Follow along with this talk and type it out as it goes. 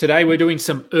Today we're doing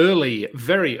some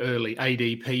very early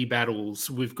ADP battles.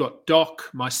 We've got Doc,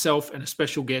 myself, and a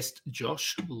special guest,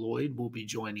 Josh Lloyd, will be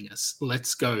joining us.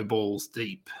 Let's go balls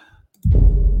deep.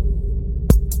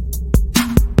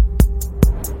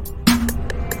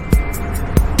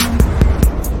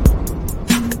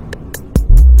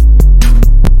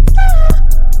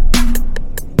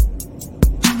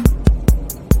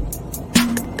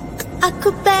 I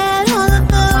could bet all of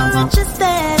the riches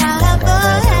that I ever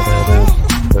had.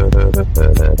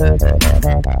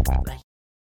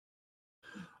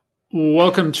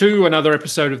 Welcome to another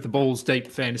episode of the Balls Deep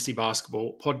Fantasy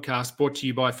Basketball podcast, brought to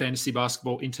you by Fantasy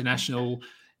Basketball International.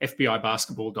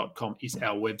 FBIbasketball.com is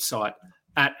our website.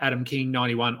 At Adam King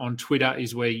 91 on Twitter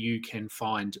is where you can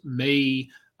find me.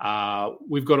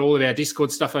 We've got all of our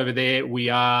Discord stuff over there. We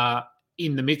are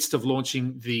in the midst of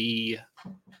launching the,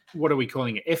 what are we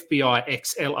calling it? FBI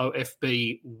X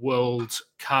LOFB World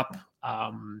Cup,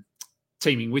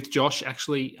 teaming with Josh,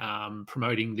 actually,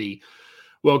 promoting the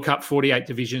World Cup, 48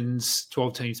 divisions,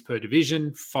 12 teams per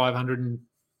division, 500 and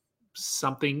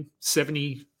something,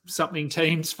 70-something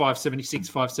teams, 576,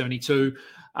 572.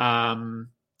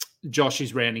 Josh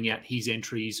is rounding out his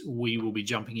entries. We will be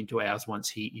jumping into ours once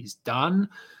he is done.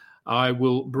 I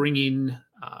will bring in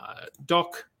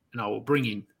Doc and I will bring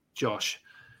in Josh.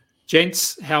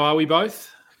 Gents, how are we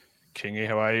both? Kingy,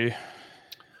 how are you?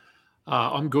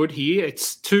 I'm good here.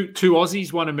 It's two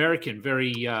Aussies, one American.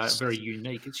 Very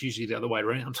unique. It's usually the other way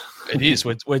around. It is.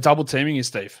 We're double teaming you,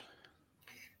 Steve.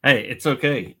 Hey, it's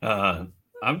okay.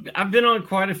 I've been on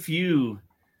quite a few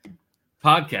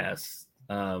podcasts.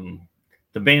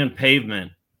 The band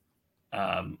Pavement.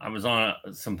 I was on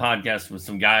some podcasts with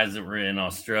some guys that were in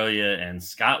Australia and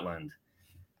Scotland,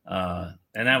 and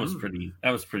that was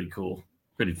pretty cool,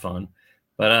 pretty fun.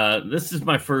 But this is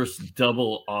my first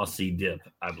double Aussie dip,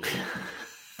 I believe.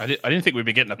 I didn't think we'd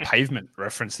be getting a Pavement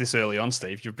reference this early on,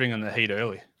 Steve. You're bringing the heat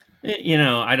early. You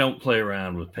know, I don't play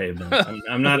around with Pavement.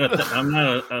 I'm not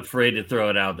afraid to throw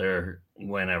it out there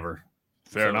whenever.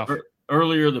 Fair enough.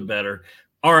 Earlier the better.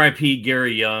 R.I.P.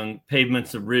 Gary Young,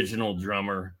 Pavement's original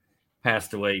drummer,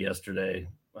 passed away yesterday.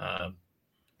 Kind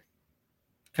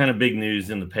of big news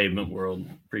in the Pavement world.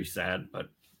 Pretty sad, but.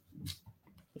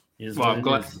 Well,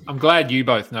 I'm glad you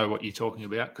both know what you're talking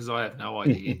about because I have no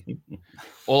idea.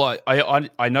 Well,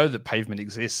 I know that Pavement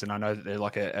exists, and I know that they're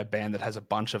like a band that has a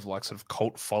bunch of like sort of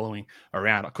cult following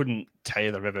around. I couldn't tell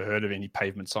you that I've ever heard of any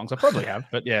Pavement songs. I probably have,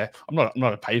 but yeah, I'm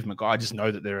not a Pavement guy. I just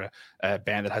know that they're a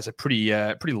band that has a pretty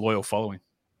loyal following.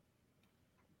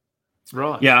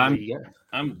 Right. Yeah,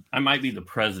 I might be the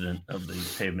president of the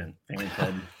Pavement fan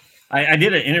club. I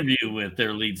did an interview with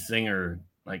their lead singer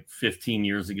like 15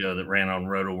 years ago that ran on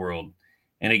Roto World,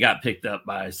 and it got picked up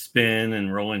by Spin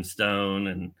and Rolling Stone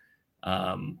and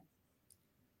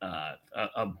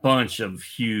a bunch of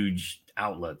huge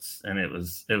outlets, and it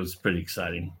was pretty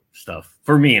exciting stuff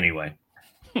for me anyway.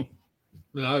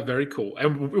 No, very cool.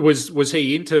 And was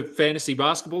he into fantasy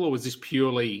basketball, or was this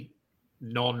purely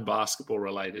non-basketball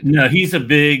related? No, he's a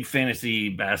big fantasy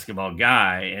basketball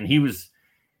guy, and he was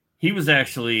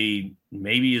actually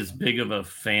maybe as big of a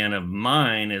fan of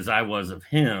mine as I was of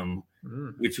him,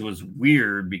 which was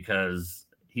weird because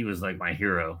he was like my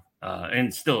hero,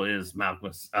 and still is,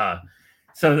 Malcolmus.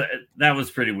 So that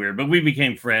was pretty weird. But we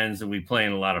became friends, and we play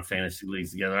in a lot of fantasy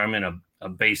leagues together. I'm in a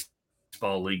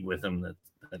baseball league with him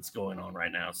that's going on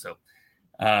right now. So,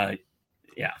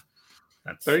 yeah,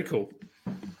 that's very cool.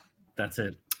 That's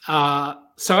it.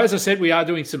 So as I said, we are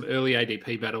doing some early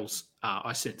ADP battles.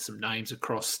 I sent some names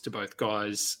across to both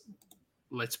guys.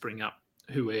 Let's bring up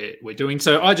who we're doing.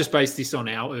 So I just based this on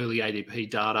our early ADP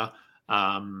data.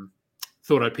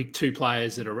 Thought I'd pick two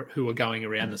players who are going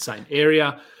around the same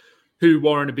area, who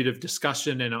warrant a bit of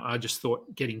discussion. And I just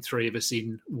thought getting three of us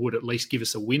in would at least give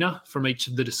us a winner from each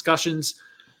of the discussions.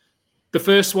 The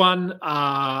first one,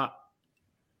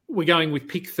 we're going with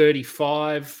pick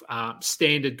 35,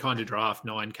 standard kind of draft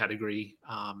 9 category.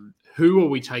 Who are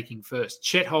we taking first?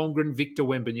 Chet Holmgren, Victor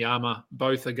Wembanyama,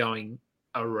 both are going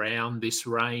around this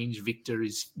range. Victor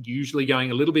is usually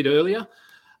going a little bit earlier.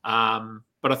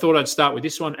 But I thought I'd start with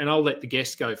this one, and I'll let the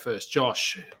guest go first.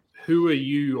 Josh, who are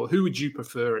you, or who would you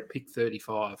prefer at pick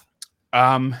 35?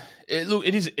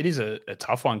 It is a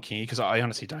tough one, King, because I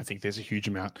honestly don't think there's a huge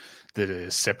amount that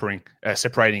is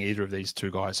separating either of these two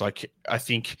guys. Like, I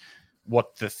think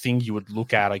what the thing you would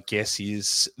look at, I guess,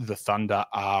 is the Thunder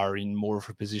are in more of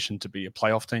a position to be a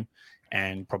playoff team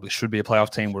and probably should be a playoff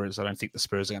team, whereas I don't think the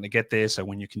Spurs are going to get there. So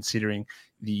when you're considering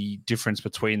the difference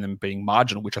between them being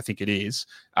marginal, which I think it is,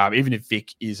 even if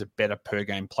Vic is a better per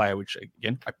game player, which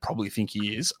again, I probably think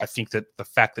he is, I think that the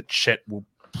fact that Chet will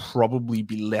probably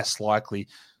be less likely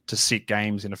to sit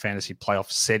games in a fantasy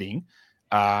playoff setting,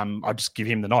 I'd just give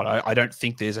him the nod. I don't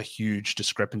think there's a huge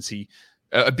discrepancy,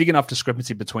 a big enough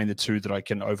discrepancy between the two that I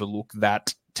can overlook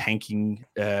that tanking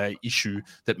issue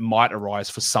that might arise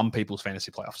for some people's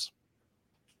fantasy playoffs.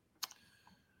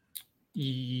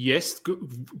 Yes,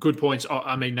 good points.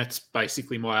 I mean, that's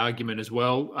basically my argument as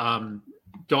well.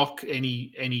 Doc,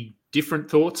 any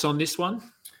different thoughts on this one?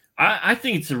 I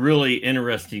think it's a really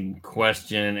interesting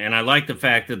question, and I like the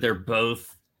fact that they're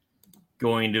both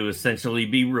going to essentially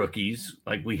be rookies.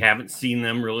 Like, we haven't seen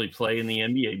them really play in the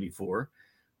NBA before.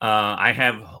 I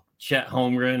have Chet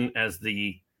Holmgren as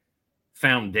the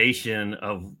foundation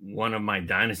of one of my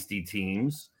dynasty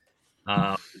teams.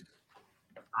 I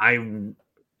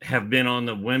have been on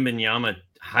the Wembanyama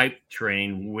hype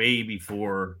train way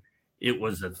before it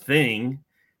was a thing.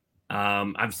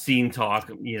 I've seen talk,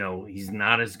 he's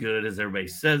not as good as everybody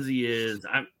says he is.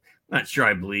 I'm not sure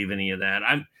I believe any of that.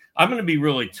 I'm going to be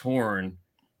really torn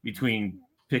between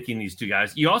picking these two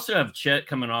guys. You also have Chet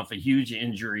coming off a huge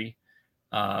injury,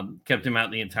 kept him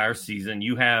out the entire season.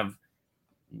 You have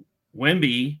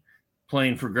Wemby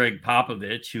playing for Greg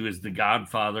Popovich, who is the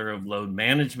godfather of load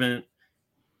management.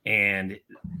 And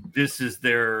this is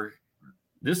their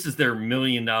 $1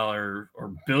 million or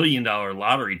 $1 billion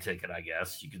lottery ticket, I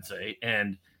guess you could say.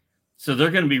 And so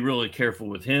they're going to be really careful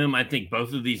with him. I think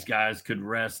both of these guys could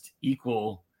rest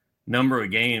equal number of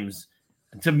games.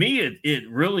 To me, it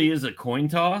really is a coin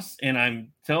toss. And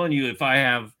I'm telling you, if I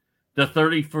have the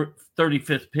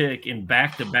 35th pick in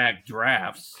back-to-back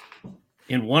drafts,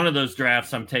 in one of those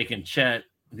drafts, I'm taking Chet.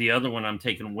 The other one, I'm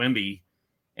taking Wemby.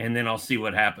 And then I'll see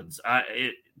what happens.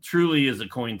 It truly is a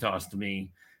coin toss to me.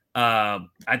 I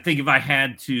think if I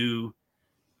had to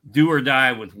do or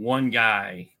die with one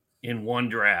guy in one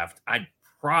draft, I'd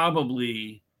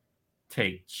probably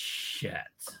take Chet.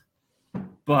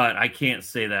 But I can't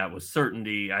say that with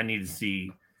certainty. I need to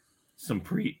see some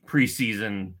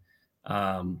preseason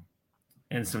and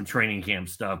some training camp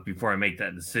stuff before I make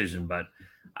that decision. But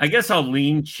I guess I'll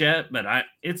lean Chet, but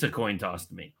it's a coin toss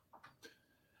to me.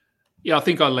 Yeah, I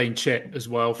think I lean Chet as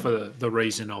well for the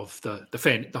reason of the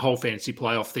whole fantasy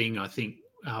playoff thing. I think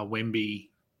Wemby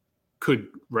could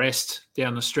rest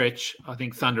down the stretch. I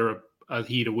think Thunder are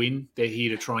here to win. They're here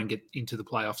to try and get into the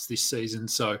playoffs this season.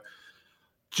 So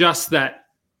just that,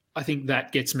 I think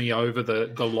that gets me over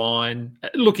the line.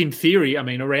 Look, in theory, I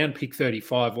mean, around pick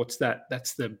 35, what's that?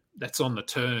 That's on the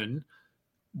turn.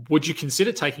 Would you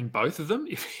consider taking both of them?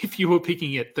 If you were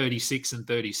picking at 36 and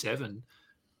 37,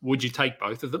 would you take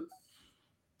both of them?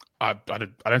 I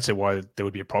don't see why there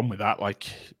would be a problem with that. Like,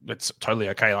 it's totally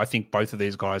okay. I think both of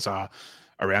these guys are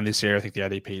around this area. I think the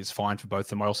ADP is fine for both of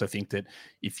them. I also think that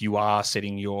if you are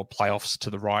setting your playoffs to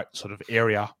the right sort of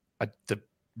area, the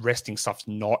resting stuff's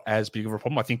not as big of a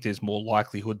problem. I think there's more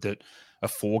likelihood that a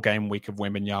 4-game week of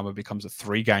Wembanyama becomes a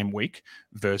 3-game week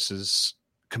versus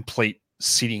complete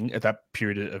sitting at that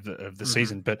period of the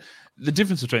season. But the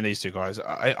difference between these two guys,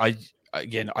 I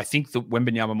think that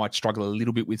Wembanyama might struggle a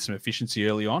little bit with some efficiency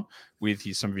early on with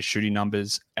some of his shooting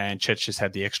numbers, and Chet's just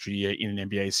had the extra year in an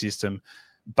NBA system.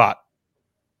 But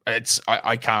I'm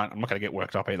not going to get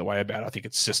worked up either way about it. I think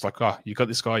it's just like, you got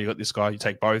this guy, you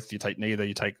take both, you take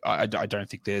neither, I don't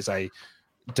think there's a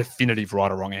definitive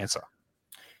right or wrong answer.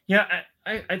 Yeah,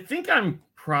 I think I'm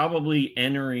probably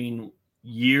entering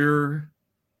year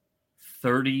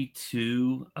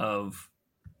 32 of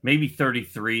maybe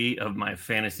 33 of my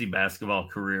fantasy basketball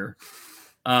career.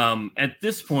 At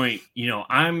this point,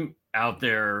 I'm out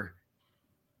there.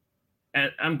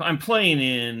 I'm playing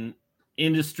in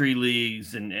industry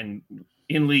leagues and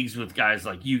in leagues with guys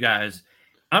like you guys.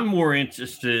 I'm more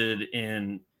interested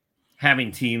in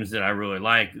having teams that I really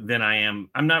like than I am.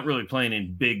 I'm not really playing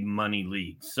in big money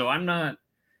leagues. So I'm not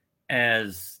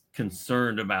as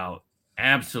concerned about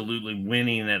absolutely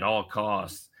winning at all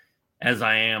costs as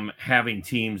I am having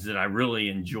teams that I really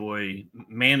enjoy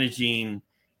managing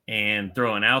and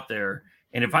throwing out there.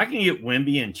 And if I can get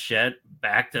Wemby and Chet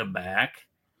back to back,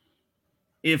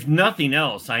 if nothing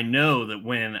else, I know that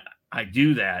when I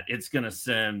do that, it's going to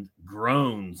send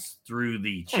groans through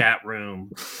the chat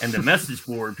room and the message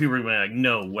board. People are going to be like,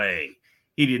 no way.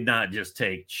 He did not just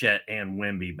take Chet and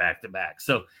Wemby back to back.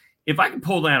 So if I can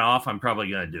pull that off, I'm probably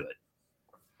going to do it.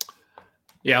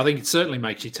 Yeah, I think it certainly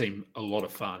makes your team a lot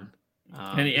of fun.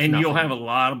 And you'll have a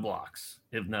lot of blocks,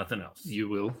 if nothing else. You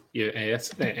will. Yeah, yes.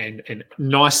 And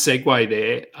nice segue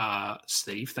there,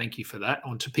 Steve. Thank you for that.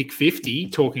 On to pick 50,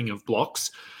 talking of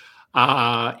blocks.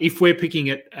 If we're picking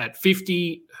it at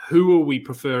 50, who are we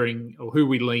preferring or who are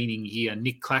we leaning here?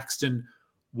 Nick Claxton,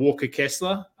 Walker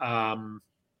Kessler. I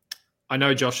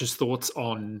know Josh's thoughts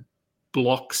on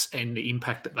blocks and the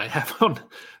impact that they have on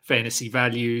fantasy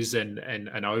values and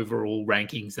overall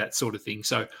rankings, that sort of thing.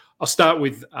 So I'll start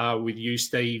with you,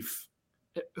 Steve.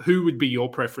 Who would be your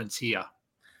preference here?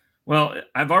 Well,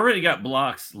 I've already got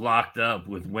blocks locked up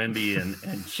with Wemby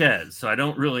and Chez, so I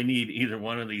don't really need either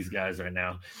one of these guys right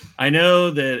now. I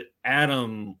know that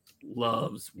Adam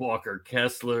loves Walker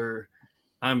Kessler.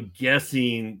 I'm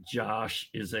guessing Josh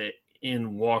is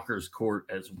in Walker's court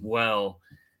as well.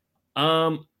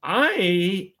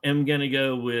 I am going to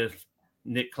go with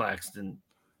Nick Claxton.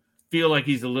 Feel like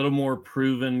he's a little more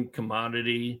proven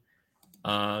commodity.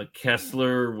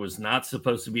 Kessler was not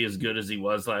supposed to be as good as he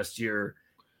was last year.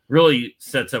 Really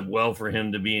sets up well for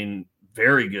him to being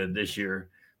very good this year.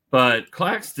 But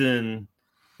Claxton,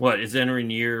 is entering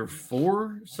year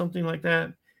 4, something like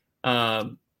that?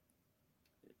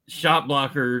 Shot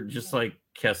blocker, just like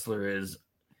Kessler is.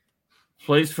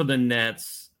 Plays for the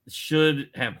Nets.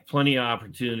 Should have plenty of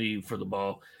opportunity for the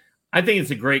ball. I think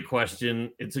it's a great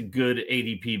question. It's a good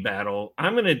ADP battle.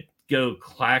 I'm going to go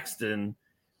Claxton,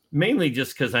 mainly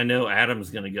just because I know Adam's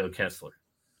going to go Kessler.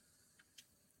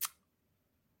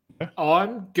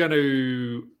 I'm going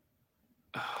to.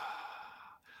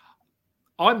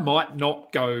 I might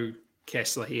not go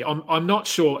Kessler here. I'm not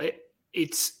sure.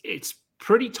 It's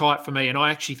pretty tight for me, and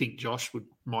I actually think Josh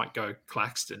might go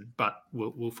Claxton, but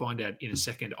we'll find out in a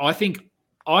second. I think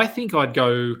I'd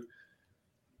go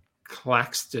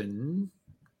Claxton.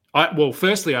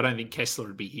 Firstly, I don't think Kessler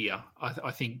would be here. I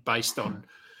think based on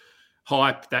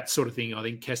hype, that sort of thing, I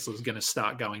think Kessler's going to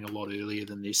start going a lot earlier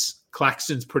than this.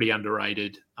 Claxton's pretty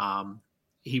underrated.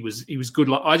 He was good.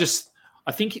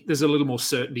 I think there's a little more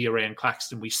certainty around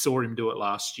Claxton. We saw him do it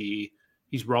last year.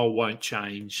 His role won't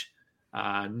change.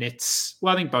 Nets.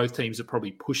 Well, I think both teams are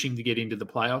probably pushing to get into the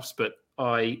playoffs, but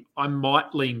I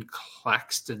might lean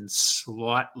Claxton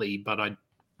slightly, but I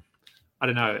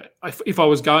don't know. If I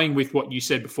was going with what you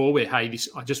said before, where I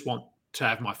just want to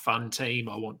have my fun team,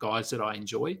 I want guys that I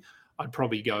enjoy, I'd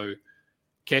probably go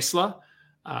Kessler.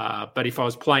 But if I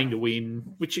was playing to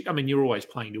win, you're always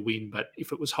playing to win, but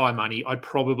if it was high money, I'd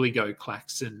probably go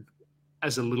Claxton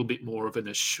as a little bit more of an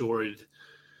assured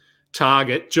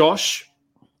target. Josh,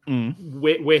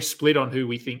 we're split on who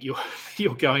we think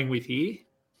you're going with here.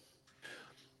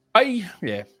 I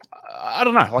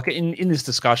don't know. Like in this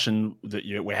discussion that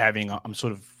we're having, I've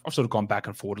sort of gone back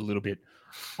and forth a little bit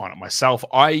on it myself.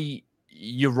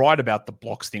 You're right about the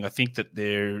blocks thing. I think that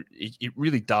it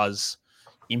really does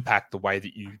impact the way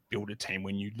that you build a team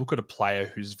when you look at a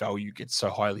player whose value gets so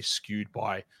highly skewed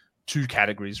by 2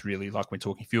 categories, really. Like we're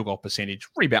talking field goal percentage,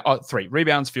 3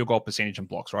 rebounds, field goal percentage, and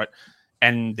blocks, right?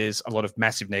 And there's a lot of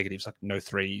massive negatives, like no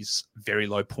threes, very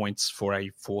low points for a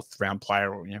 4th round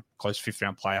player or close 5th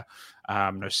round player,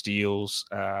 no steals,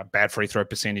 bad free throw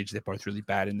percentage. They're both really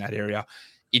bad in that area.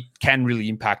 It can really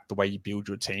impact the way you build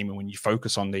your team. And when you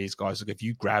focus on these guys, like if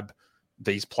you grab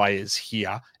these players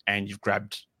here and you've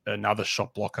grabbed another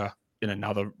shot blocker in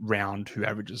another round who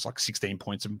averages like 16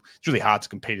 points, and it's really hard to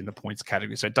compete in the points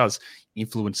category. So it does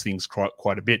influence things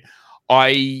quite a bit.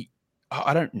 I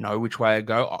don't know which way I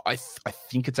go. I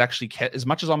think it's actually, as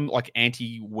much as I'm like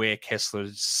anti-where Kessler,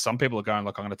 some people are going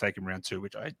like, I'm going to take him round 2,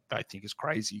 which I think is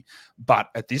crazy. But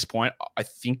at this point, I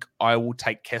think I will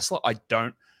take Kessler. I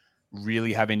don't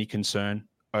really have any concern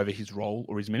over his role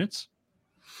or his minutes.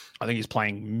 I think he's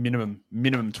playing minimum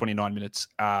 29 minutes,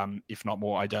 if not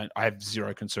more. I have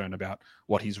zero concern about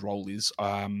what his role is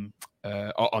on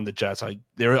the Jazz.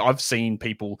 I've seen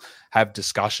people have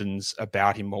discussions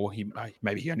about him, or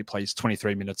maybe he only plays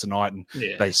 23 minutes a night and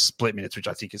they split minutes, which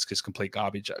I think is just complete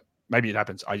garbage. Maybe it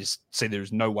happens. I just see there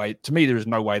is no way. To me, there is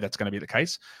no way that's going to be the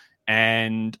case.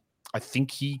 And I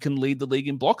think he can lead the league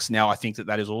in blocks. Now, I think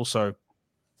that is also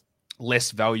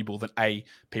less valuable than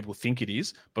people think it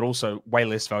is, but also way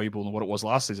less valuable than what it was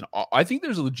last season. I think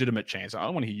there's a legitimate chance. I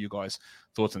don't want to hear you guys'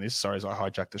 thoughts on this. Sorry as I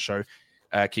hijacked the show,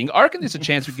 King. I reckon there's a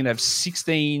chance we can have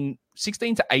 16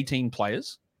 to 18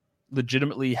 players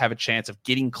legitimately have a chance of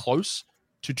getting close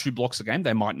to 2 blocks a game.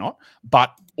 They might not,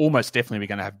 but almost definitely we're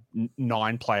going to have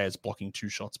 9 players blocking 2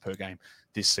 shots per game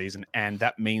this season. And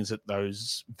that means that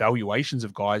those valuations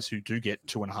of guys who do get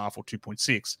 2.5 or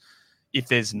 2.6, if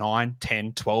there's 9,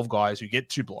 10, 12 guys who get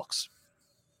 2 blocks,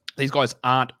 these guys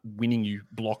aren't winning you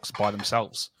blocks by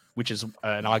themselves, which is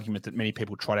an argument that many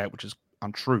people trot out, which is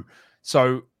untrue.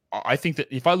 So I think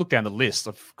that if I look down the list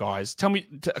of guys, tell me,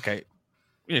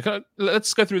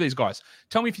 let's go through these guys.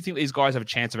 Tell me if you think these guys have a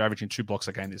chance of averaging 2 blocks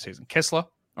a game this season. Kessler.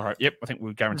 All right. Yep. I think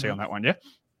we'll guarantee on that one. Yeah.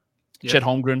 Yep. Chet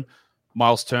Holmgren,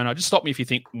 Miles Turner. Just stop me if you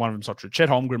think one of them's not true. Chet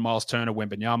Holmgren, Miles Turner,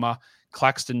 Wembanyama,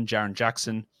 Claxton, Jaren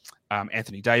Jackson,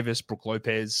 Anthony Davis, Brook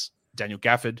Lopez, Daniel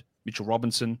Gafford, Mitchell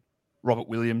Robinson, Robert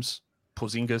Williams,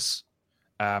 Porzingis,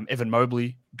 Evan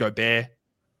Mobley, Gobert.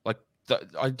 Like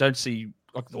I don't see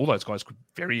like all those guys could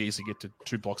very easily get to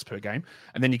 2 blocks per game,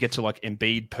 and then you get to like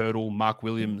Embiid, Pirtle, Mark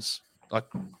Williams. Like,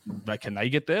 can they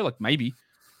get there? Like maybe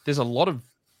there's a lot of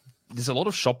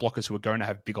shot blockers who are going to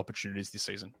have big opportunities this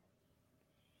season.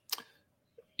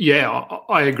 Yeah,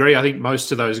 I agree. I think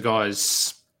most of those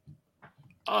guys,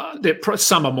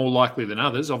 some are more likely than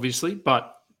others, obviously,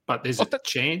 but there's a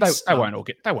chance they won't all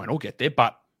get there.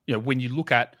 But when you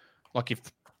look at like if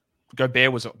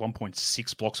Gobert was at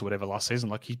 1.6 blocks or whatever last season,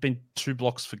 like he's been 2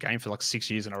 blocks per game for like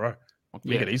 6 years in a row. Like,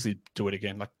 we could easily do it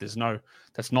again. Like it's not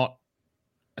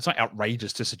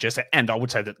outrageous to suggest that. And I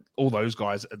would say that all those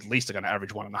guys at least are going to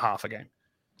average 1.5 a game.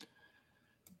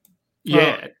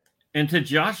 Yeah. And to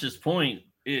Josh's point,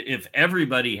 if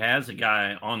everybody has a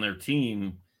guy on their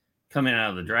team coming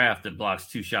out of the draft that blocks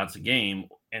 2 shots a game,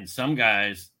 and some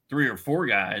guys, 3 or 4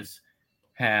 guys,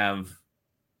 have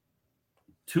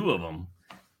 2 of them,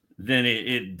 then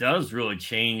it does really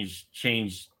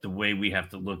change the way we have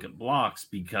to look at blocks,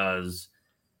 because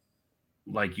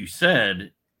like you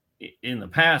said, in the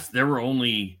past, there were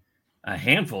only a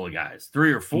handful of guys,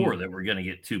 3 or 4 that were going to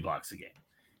get 2 blocks a game,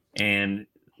 and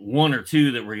 1 or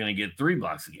 2 that were going to get 3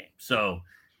 blocks a game. So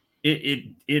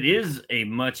it is a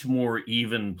much more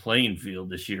even playing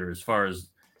field this year as far as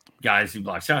guys who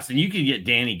block shots. And you can get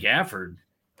Danny Gafford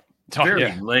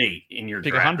very late in your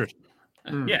pick draft.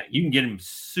 100. Yeah, you can get him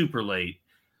super late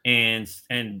and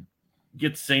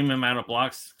get the same amount of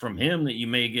blocks from him that you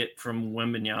may get from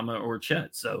Wembanyama or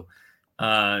Chet. So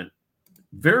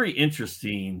very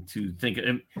interesting to think.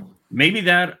 And maybe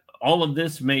that all of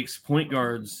this makes point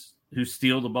guards who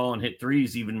steal the ball and hit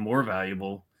threes even more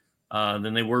valuable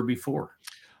than they were before.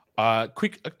 2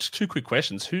 quick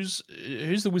questions. Who's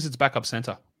the Wizards' backup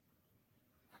center?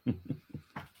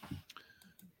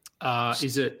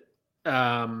 Is it?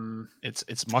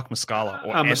 It's Mike Muscala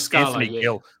or Muscala, Anthony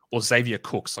Gill or Xavier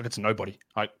Cooks. Like, it's nobody.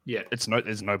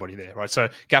 There's nobody there, right? So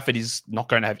Gafford is not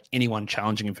going to have anyone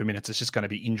challenging him for minutes. It's just going to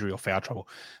be injury or foul trouble.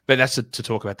 But that's to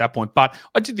talk about that point. But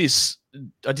I did this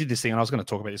thing, and I was going to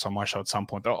talk about this on my show at some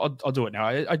point, but I'll do it now.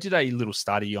 I did a little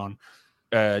study on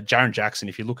Jaren Jackson.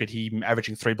 If you look at him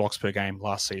averaging 3 blocks per game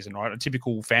last season, right? A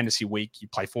typical fantasy week, you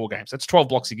play 4 games. That's 12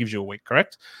 blocks he gives you a week,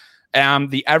 correct?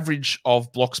 The average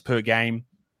of blocks per game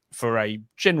for a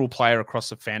general player across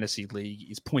the fantasy league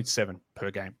is 0.7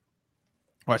 per game.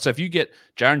 All right, so if you get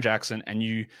Jaren Jackson and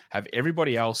you have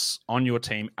everybody else on your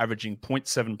team averaging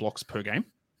 0.7 blocks per game,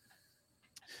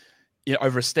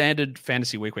 over a standard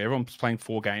fantasy week where everyone's playing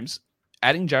 4 games,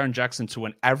 adding Jaren Jackson to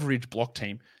an average block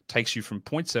team takes you from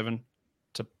 0.7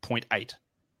 to 0.8.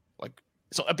 Like,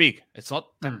 it's not a big. It's not.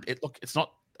 It's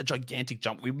not a gigantic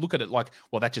jump. We look at it like,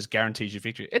 well, that just guarantees you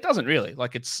victory. It doesn't really.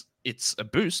 Like, it's a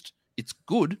boost. It's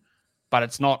good, but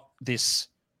it's not this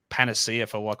panacea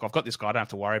for like, I've got this guy, I don't have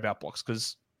to worry about blocks,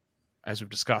 because as we've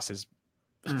discussed, there's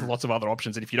lots of other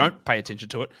options. And if you don't pay attention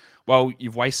to it, well,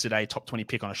 you've wasted a top 20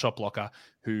 pick on a shot blocker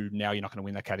who now you're not going to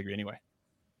win that category anyway.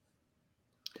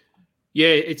 Yeah,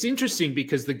 it's interesting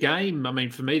because the game, I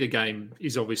mean, for me, the game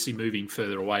is obviously moving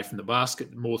further away from the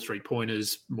basket, more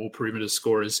 3-pointers, more perimeter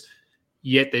scorers,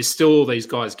 yet there's still all these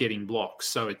guys getting blocks.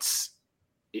 So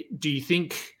do you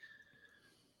think,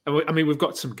 I mean, we've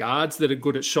got some guards that are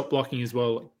good at shot blocking as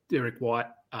well, like Derek White.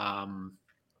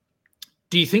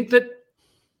 Do you think that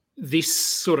this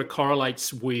sort of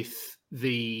correlates with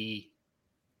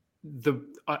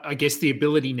I guess the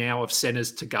ability now of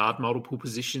centers to guard multiple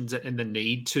positions and the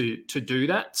need to do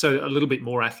that? So a little bit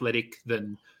more athletic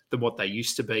than what they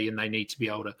used to be, and they need to be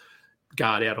able to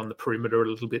guard out on the perimeter a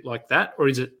little bit like that? Or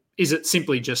is it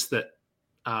simply just that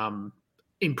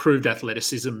improved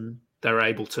athleticism, they're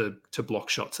able to block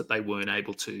shots that they weren't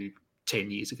able to 10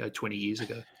 years ago, 20 years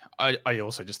ago? I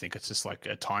also just think it's just like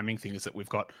a timing thing, is that we've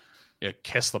got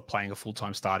Kessler playing a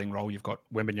full-time starting role. You've got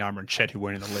Wembanyama and Chet who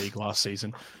weren't in the league last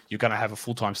season. You're going to have a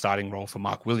full-time starting role for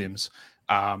Mark Williams.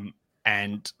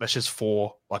 And that's just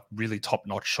 4 like really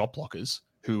top-notch shot blockers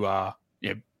who are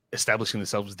establishing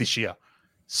themselves this year.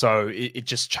 So it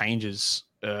just changes,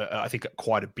 I think,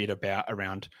 quite a bit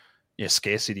around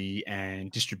scarcity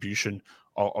and distribution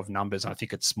of numbers. And I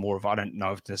think it's more of, I don't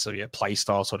know if necessarily a play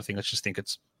style sort of thing. I just think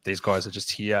it's these guys are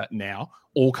just here now,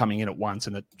 all coming in at once,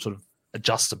 and it sort of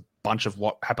adjusts a bunch of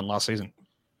what happened last season.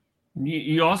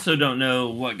 You also don't know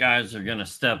what guys are going to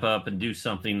step up and do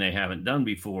something they haven't done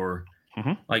before.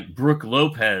 Mm-hmm. Like Brook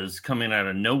Lopez coming out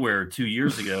of nowhere 2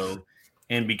 years ago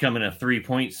and becoming a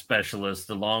 3-point specialist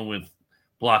along with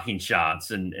blocking shots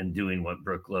and doing what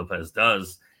Brook Lopez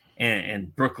does.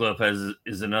 And Brook Lopez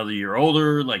is another year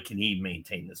older. Like, can he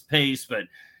maintain this pace? But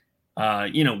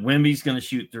Wemby's going to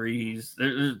shoot threes.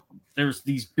 There's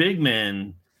these big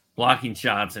men blocking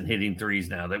shots and hitting threes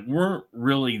now that weren't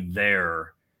really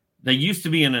there. They used to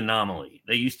be an anomaly.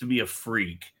 They used to be a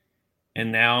freak.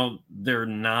 And now they're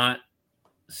not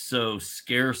so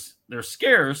scarce. They're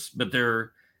scarce, but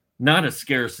they're not as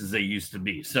scarce as they used to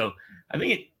be. So I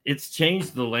think it's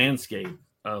changed the landscape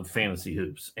of fantasy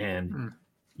hoops. And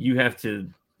you have to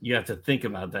think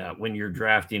about that when you're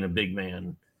drafting a big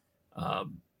man.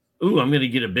 I'm going to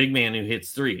get a big man who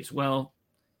hits threes. Well,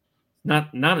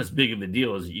 not as big of a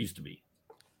deal as it used to be.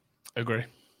 Agree.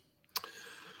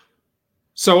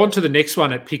 So on to the next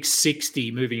one at pick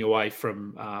 60, moving away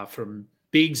from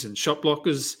bigs and shot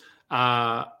blockers.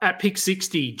 At pick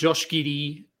 60, Josh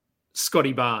Giddey,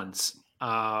 Scotty Barnes.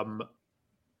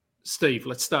 Steve,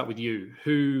 let's start with you.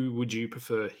 Who would you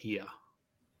prefer here?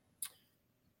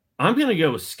 I'm going to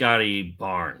go with Scotty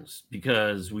Barnes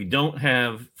because we don't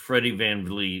have Freddie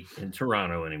VanVleet in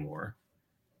Toronto anymore.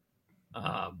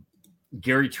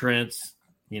 Gary Trent's,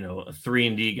 a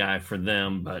 3-and-D guy for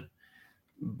them, but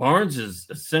Barnes is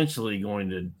essentially going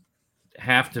to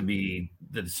have to be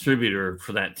the distributor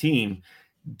for that team.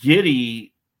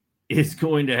 Giddey is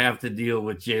going to have to deal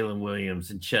with Jalen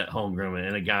Williams and Chet Holmgren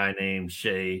and a guy named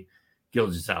Shea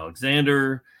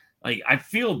Gilgeous-Alexander. Like, I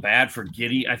feel bad for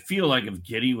Giddey. I feel like if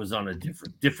Giddey was on a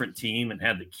different team and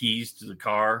had the keys to the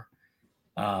car,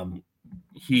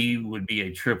 he would be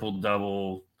a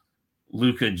triple-double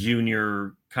Luka Jr.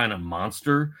 kind of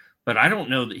monster. But I don't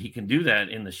know that he can do that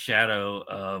in the shadow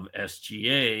of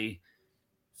SGA.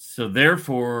 So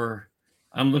therefore,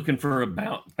 I'm looking for a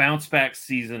bounce-back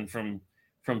season from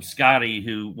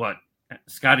Scotty,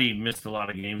 Scotty missed a lot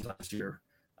of games last year.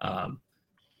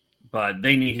 But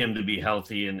they need him to be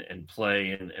healthy and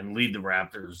play and lead the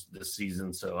Raptors this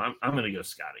season. So I'm going to go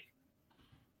Scotty.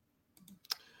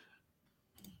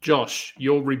 Josh,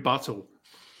 your rebuttal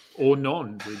or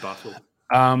non-rebuttal?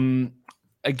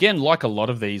 Again, like a lot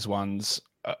of these ones,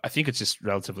 I think it's just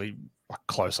relatively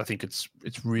close. I think it's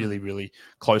really, really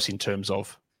close in terms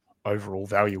of overall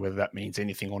value, whether that means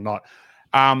anything or not.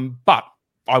 But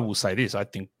I will say this: I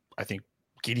think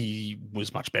Giddey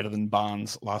was much better than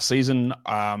Barnes last season.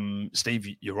 Steve,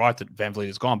 you're right that VanVleet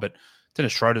is gone, but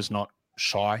Dennis Schroeder's not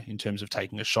shy in terms of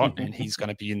taking a shot, and he's going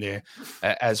to be in there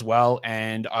as well.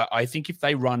 And I think if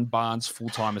they run Barnes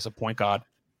full-time as a point guard,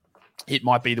 it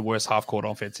might be the worst half-court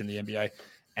offense in the NBA,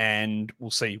 and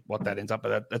we'll see what that ends up.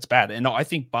 But that's bad. And I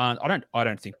think Barnes. I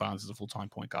don't think Barnes is a full-time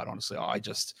point guard. Honestly, I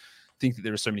just think that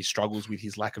there are so many struggles with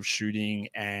his lack of shooting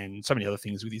and so many other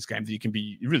things with his game that he can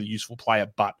be a really useful player,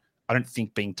 but I don't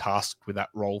think being tasked with that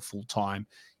role full time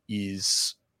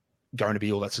is going to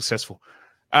be all that successful.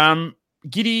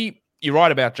 Giddey, you're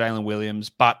right about Jalen Williams,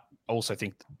 but I also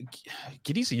think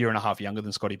Giddey's a year and a half younger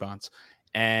than Scotty Barnes,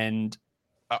 and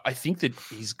I think that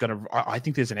I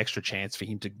think there's an extra chance for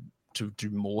him to do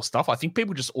more stuff. I think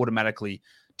people just automatically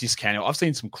discount him. I've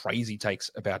seen some crazy takes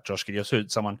about Josh Giddey. I've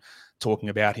heard someone talking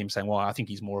about him saying, well, I think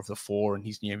he's more of the 4 and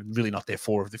he's really not their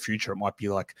 4 of the future. It might be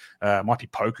like,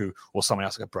 Poku or someone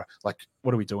else. I go, bro, like,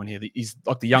 what are we doing here? He's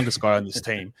like the youngest guy on this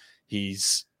team.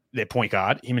 He's their point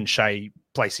guard. Him and Shea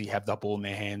Placey have the ball in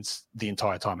their hands the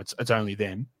entire time. It's only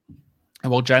them.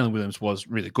 And while Jalen Williams was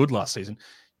really good last season,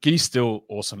 Giddey's still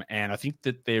awesome. And I think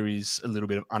that there is a little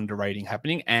bit of underrating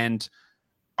happening. And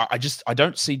I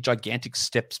don't see gigantic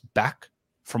steps back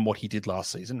from what he did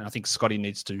last season. And I think Scotty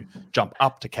needs to jump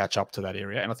up to catch up to that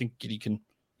area. And I think Giddey can,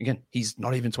 again, he's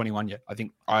not even 21 yet. I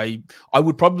think I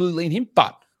would probably lean him,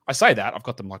 but I say that I've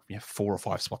got them like 4 or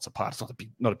 5 spots apart. It's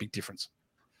not a big difference.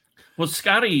 Well,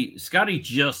 Scotty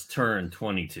just turned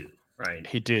 22, right?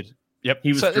 He did. Yep.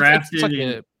 He was drafted. It's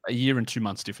like a year and 2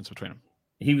 months difference between them.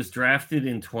 He was drafted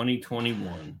in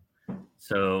 2021.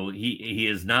 So he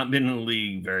has not been in the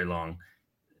league very long.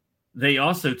 They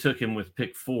also took him with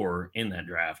pick 4 in that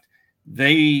draft.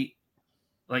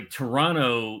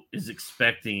 Toronto is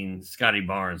expecting Scotty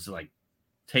Barnes to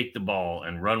take the ball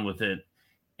and run with it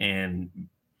and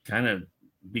kind of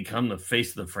become the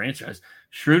face of the franchise.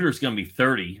 Schroeder's going to be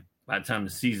 30 by the time the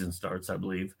season starts, I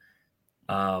believe.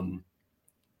 So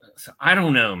I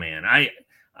don't know, man.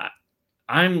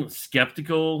 I'm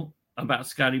skeptical about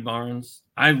Scotty Barnes.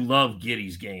 I love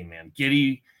Giddey's game, man.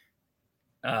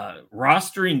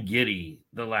 Rostering Giddey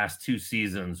the last 2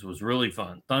 seasons was really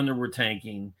fun. Thunder were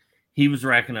tanking. He was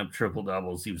racking up triple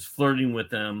doubles. He was flirting with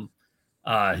them.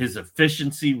 His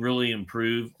efficiency really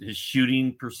improved. His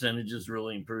shooting percentages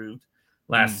really improved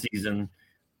last season.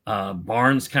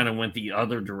 Barnes kind of went the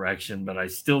other direction, but I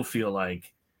still feel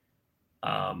like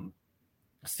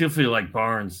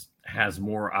Barnes has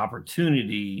more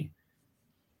opportunity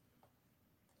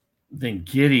than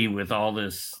Giddey with all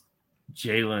this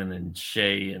Jalen and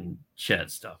Shea and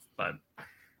Chet stuff. But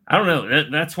I don't know.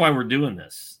 That's why we're doing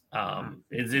this.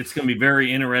 It's going to be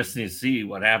very interesting to see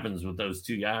what happens with those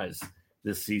two guys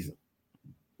this season.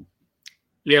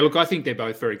 Yeah, look, I think they're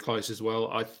both very close as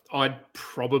well. I'd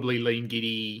probably lean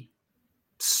Giddy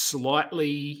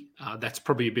slightly. That's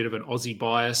probably a bit of an Aussie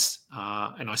bias.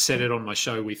 And I said it on my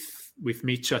show with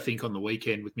Mitch, I think, on the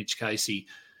weekend with Mitch Casey.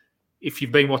 If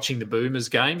you've been watching the Boomers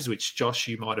games, which, Josh,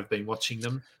 you might have been watching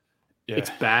them,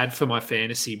 it's bad for my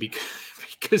fantasy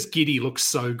because Giddy looks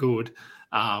so good.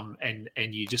 And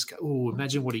you just go, oh,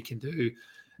 imagine what he can do.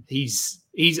 He's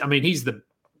the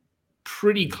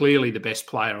pretty clearly the best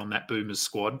player on that Boomers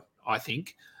squad, I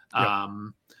think. Yep.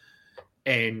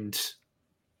 And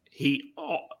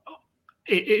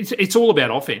it's all about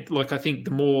offense. Like, I think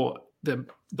the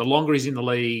longer he's in the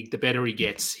league, the better he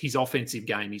gets. His offensive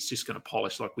game, he's just going to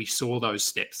polish. Like, we saw those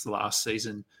steps last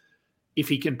season. If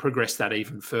he can progress that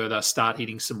even further, start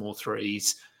hitting some more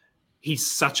threes. He's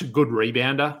such a good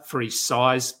rebounder for his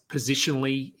size.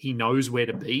 Positionally, he knows where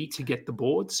to be to get the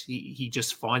boards. He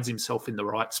just finds himself in the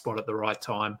right spot at the right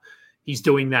time. He's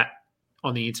doing that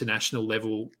on the international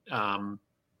level,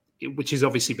 which is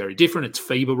obviously very different. It's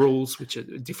FIBA rules, which are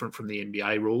different from the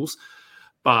NBA rules.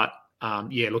 But,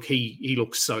 look, he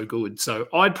looks so good. So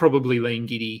I'd probably lean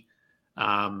Giddy.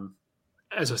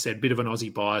 As I said, a bit of an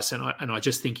Aussie bias, and I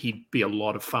just think he'd be a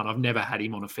lot of fun. I've never had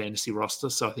him on a fantasy roster,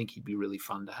 so I think he'd be really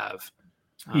fun to have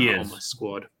on my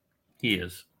squad. He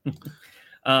is.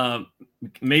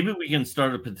 Maybe we can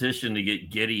start a petition to get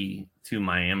Giddy to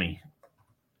Miami,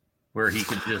 where he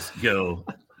could just go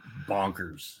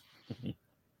bonkers.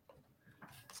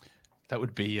 That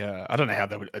would be. I don't know how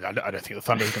that would. I don't think the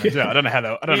Thunder is going to do that. I don't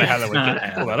know how they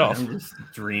would pull that off. I'm just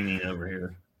dreaming over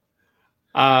here.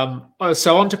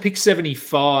 So on to pick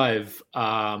 75,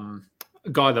 a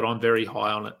guy that I'm very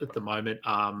high on at the moment,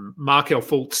 Markel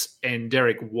Fultz and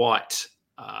Derek White.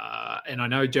 And I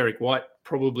know Derek White,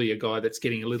 probably a guy that's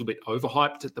getting a little bit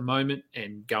overhyped at the moment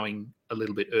and going a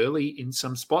little bit early in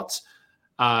some spots.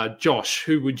 Josh,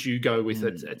 who would you go with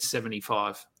at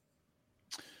 75?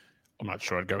 I'm not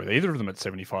sure I'd go with either of them at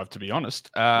 75, to be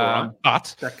honest. Right.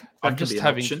 But I'm just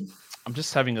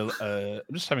having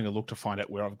a look to find out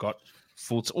where I've got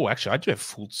Fultz. Oh, actually, I do have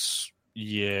Fultz.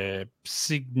 Yeah,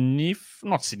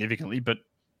 not significantly, but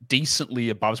decently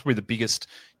above. It's probably the biggest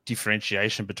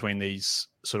differentiation between these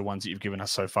sort of ones that you've given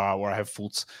us so far, where I have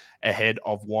Fultz ahead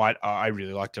of White. I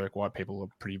really like Derek White. People are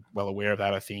pretty well aware of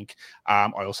that, I think. I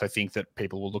also think that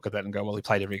people will look at that and go, well, he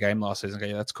played every game last season. And go,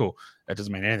 yeah, that's cool. That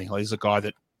doesn't mean anything. He's a guy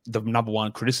that the number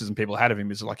one criticism people had of him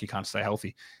is like he can't stay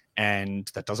healthy. And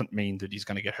that doesn't mean that he's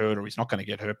going to get hurt or he's not going to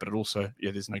get hurt, but it also,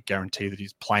 there's no guarantee that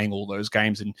he's playing all those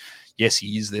games. And yes,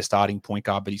 he is their starting point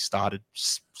guard, but he started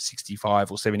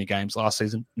 65 or 70 games last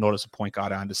season, not as a point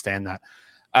guard. I understand that.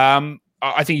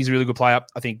 I think he's a really good player.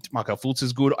 I think Markel Fultz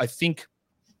is good. I think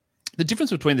the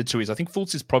difference between the two is I think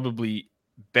Fultz is probably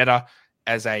better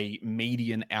as a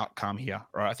median outcome here,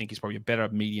 right? I think he's probably a better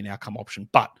median outcome option.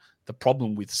 But the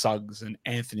problem with Suggs and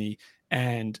Anthony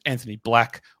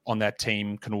Black on that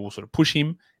team can all sort of push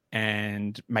him,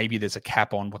 and maybe there's a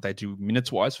cap on what they do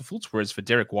minutes-wise for Fultz, whereas for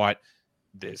Derek White,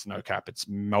 there's no cap. It's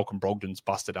Malcolm Brogdon's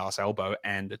busted ass elbow,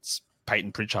 and it's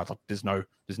Peyton Pritchard. Like, there's no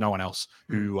one else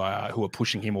who are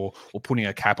pushing him or putting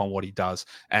a cap on what he does,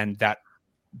 and that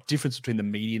difference between the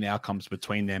median outcomes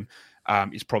between them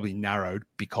is probably narrowed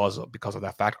because of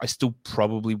that fact. I still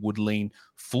probably would lean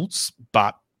Fultz,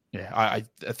 but yeah, I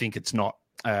think it's not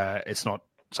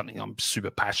something I'm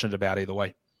super passionate about either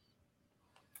way.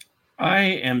 I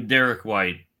am Derek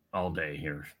White all day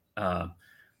here.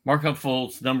 Markel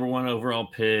Fultz, number 1 overall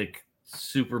pick,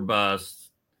 super bust.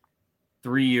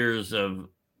 3 years of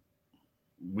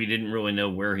we didn't really know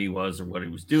where he was or what he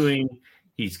was doing.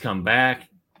 He's come back,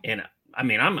 and I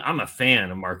mean, I'm a fan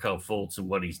of Markel Fultz and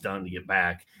what he's done to get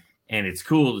back, and it's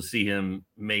cool to see him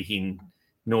making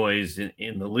noise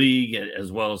in the league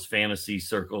as well as fantasy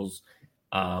circles.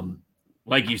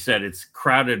 Like you said, it's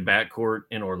crowded backcourt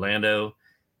in Orlando.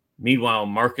 Meanwhile,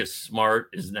 Marcus Smart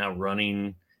is now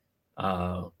running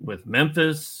with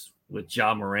Memphis, with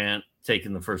Ja Morant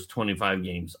taking the first 25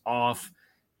 games off.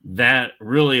 That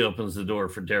really opens the door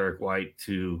for Derek White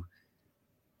to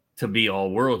be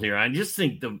all world here. I just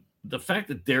think the fact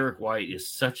that Derek White is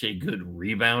such a good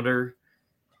rebounder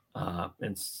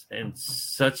and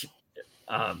such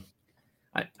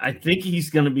I think he's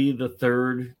going to be the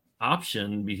third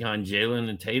option behind Jalen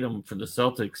and Tatum for the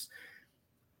Celtics.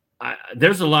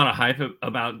 There's a lot of hype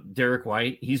about Derek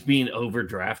White. He's being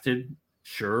overdrafted,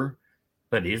 sure.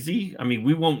 But is he? I mean,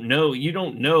 we won't know. You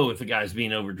don't know if a guy's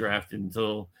being overdrafted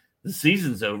until the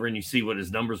season's over and you see what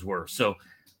his numbers were. So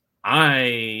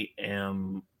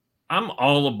I'm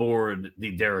all aboard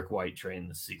the Derek White train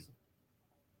this season.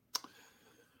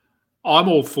 I'm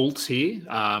all Fultz here.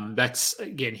 That's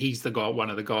again, he's the guy, one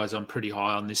of the guys I'm pretty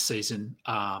high on this season.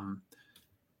 A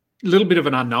little bit of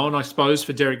an unknown, I suppose,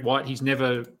 for Derek White. He's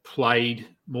never played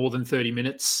more than 30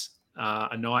 minutes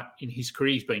a night in his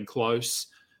career. He's been close.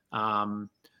 And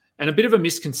a bit of a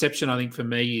misconception, I think, for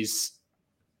me is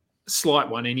a slight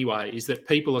one anyway, is that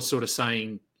people are sort of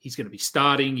saying he's going to be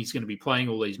starting, he's going to be playing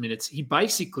all these minutes. He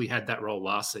basically had that role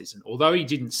last season. Although he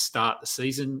didn't start the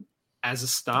season as a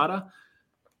starter,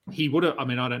 he would have, I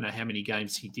mean, I don't know how many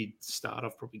games he did start.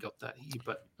 I've probably got that here,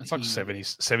 but it's like 70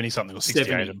 something or 68.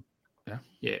 70.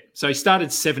 Yeah. So he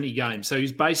started 70 games. So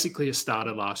he's basically a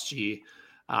starter last year.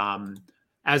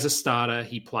 As a starter,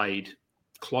 he played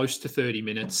close to 30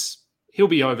 minutes. He'll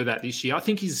be over that this year. I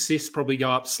think his assists probably go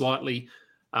up slightly,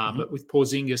 but with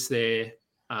Porzingis there,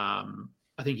 I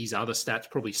think his other stats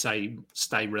probably stay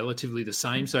relatively the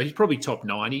same. So he's probably top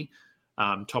 90,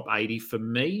 top 80 for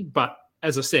me. But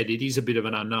as I said, it is a bit of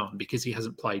an unknown because he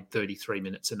hasn't played 33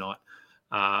 minutes a night.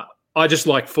 I just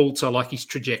like Fultz. I like his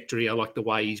trajectory. I like the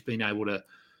way he's been able to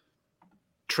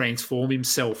transform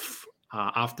himself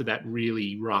after that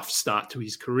really rough start to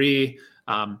his career.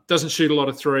 Doesn't shoot a lot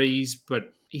of threes,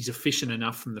 but he's efficient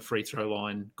enough from the free throw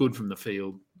line, good from the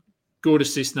field, good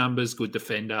assist numbers, good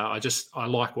defender. I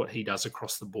like what he does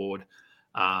across the board.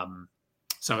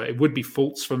 So it would be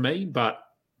Fultz for me, but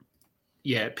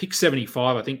yeah, pick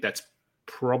 75. I think that's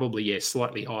probably,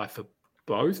 slightly high for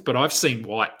both, but I've seen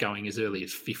White going as early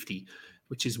as 50,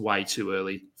 which is way too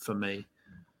early for me.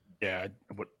 Yeah,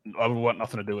 I would want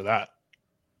nothing to do with that.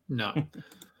 No.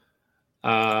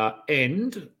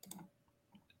 And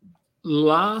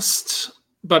last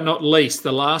but not least,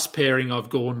 the last pairing I've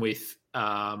gone with,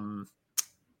 an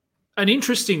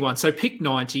interesting one. So pick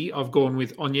 90, I've gone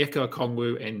with Onyeka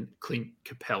Okongwu and Clint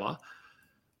Capella.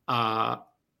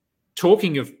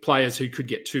 Talking of players who could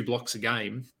get 2 blocks a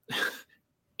game,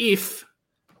 if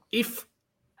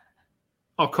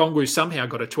Okongwu somehow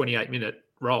got a 28-minute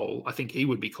role, I think he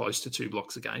would be close to 2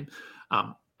 blocks a game.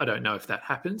 I don't know if that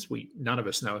happens. None of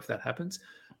us know if that happens.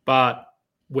 But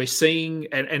we're seeing,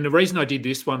 and the reason I did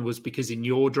this one was because in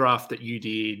your draft that you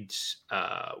did,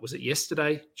 was it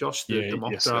yesterday, Josh, the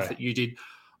mock draft that you did,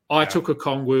 I took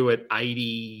Okongwu at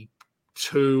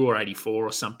 82 or 84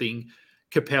 or something.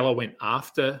 Capella went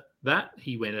after that.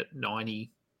 He went at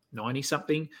 90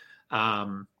 something.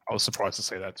 I was surprised to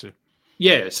see that too.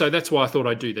 Yeah, so that's why I thought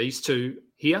I'd do these two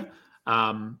here.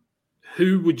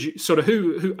 Who would you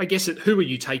who are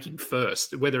you taking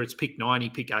first? Whether it's pick 90,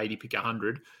 pick 80, pick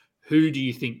 100, who do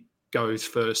you think goes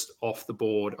first off the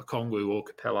board, Okongwu or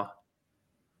Capella?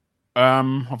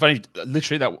 I've only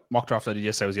literally that mock draft that I did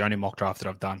yesterday was the only mock draft that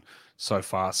I've done so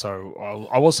far. So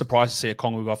I was surprised to see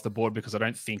Okongwu off the board because I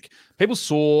don't think people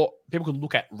could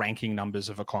look at ranking numbers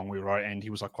of Okongwu, right? And he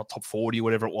was like top 40,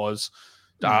 whatever it was,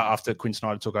 after Quinn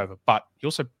Snyder took over. But he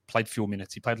also played few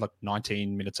minutes. He played like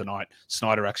 19 minutes a night.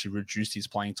 Snyder actually reduced his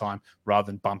playing time rather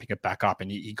than bumping it back up. And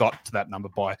he got to that number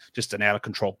by just an out of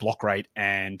control block rate,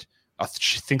 and I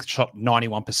think shot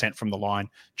 91% from the line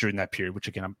during that period, which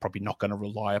again, I'm probably not going to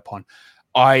rely upon.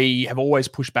 I have always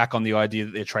pushed back on the idea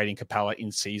that they're trading Capella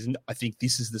in season. I think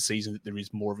this is the season that there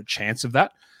is more of a chance of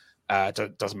that.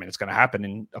 Doesn't mean it's going to happen.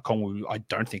 And Okongwu, I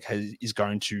don't think is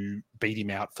going to beat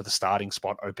him out for the starting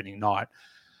spot opening night.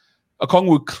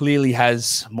 Okongwu clearly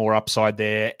has more upside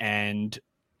there. And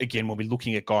again, we'll be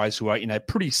looking at guys who are in a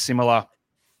pretty similar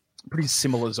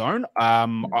zone.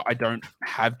 I don't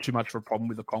have too much of a problem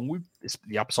with Okongwu.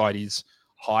 The upside is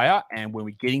higher, and when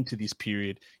we're getting to this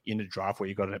period in the draft where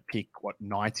you've got to pick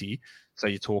 90, so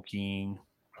you're talking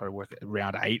probably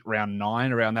round 8, round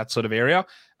 9, around that sort of area.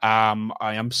 I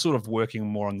am sort of working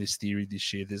more on this theory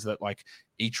this year. There's that like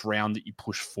each round that you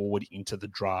push forward into the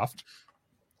draft,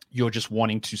 you're just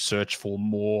wanting to search for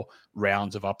more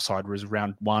rounds of upside, whereas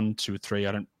round 1, 2, 3,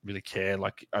 I don't really care.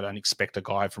 Like, I don't expect a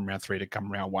guy from round 3 to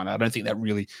come round 1. I don't think that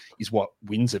really is what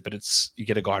wins it, but it's you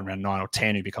get a guy in round 9 or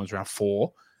 10 who becomes round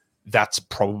 4. That's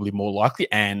probably more likely.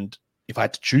 And if I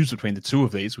had to choose between the two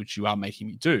of these, which you are making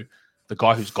me do, the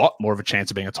guy who's got more of a chance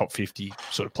of being a top 50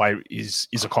 sort of player is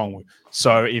Okongwu.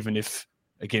 So even if,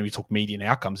 again, we talk median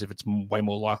outcomes, if it's way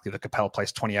more likely that Capella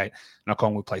plays 28 and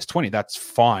Okongwu plays 20, that's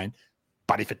fine.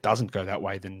 But if it doesn't go that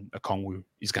way, then Okongwu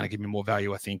is going to give me more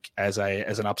value, I think, as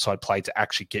an upside play to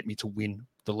actually get me to win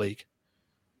the league.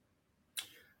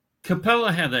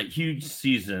 Capella had that huge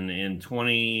season in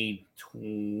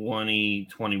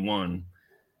 2020-21.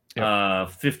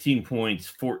 15 points,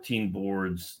 14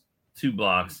 boards, 2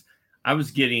 blocks. I was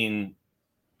getting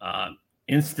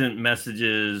instant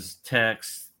messages,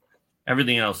 texts,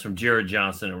 everything else from Jared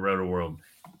Johnson and Roto World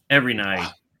every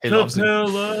night. He loves it.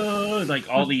 Capella, like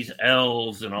all these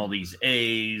L's and all these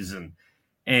A's,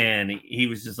 and he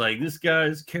was just like, this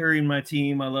guy's carrying my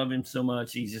team. I love him so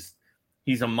much. He's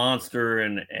a monster,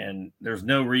 and there's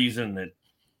no reason that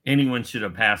anyone should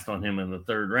have passed on him in the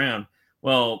third round.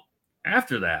 Well,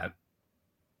 after that,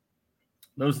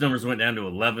 those numbers went down to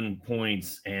 11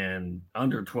 points and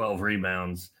under 12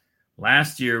 rebounds.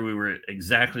 Last year, we were at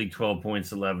exactly 12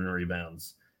 points, 11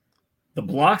 rebounds. The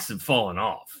blocks have fallen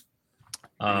off.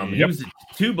 He was at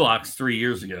 2 blocks 3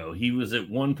 years ago. He was at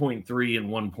 1.3 and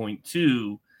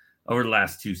 1.2 over the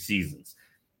last 2 seasons.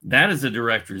 That is a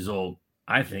direct result,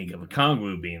 I think, of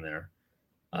Okongwu being there.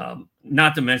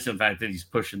 Not to mention the fact that he's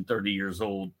pushing 30 years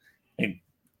old, and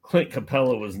Clint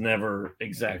Capella was never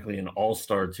exactly an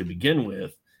all-star to begin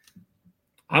with.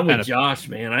 I'm with Josh,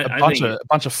 man. I think a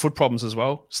bunch of foot problems as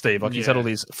well, Steve. Like he's had all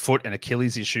these foot and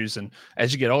Achilles issues, and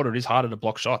as you get older, it is harder to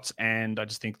block shots. And I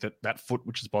just think that foot,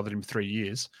 which has bothered him 3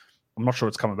 years, I'm not sure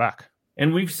it's coming back.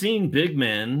 And we've seen big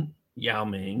men, Yao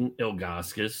Ming,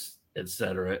 Ilgauskas, et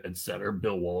cetera,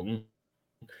 Bill Walton.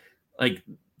 Like,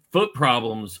 foot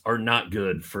problems are not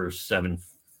good for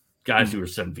guys who are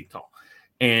 7 feet tall.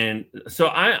 And so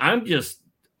I'm just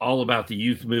all about the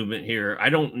youth movement here. I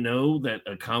don't know that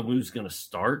Okongwu is going to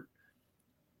start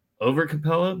over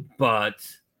Capella, but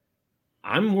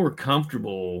I'm more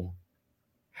comfortable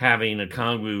having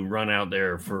Okongwu run out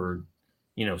there for,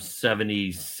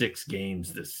 76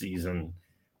 games this season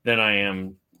than I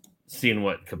am seeing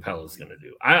what Capella's going to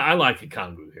do. I like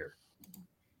Okongwu here.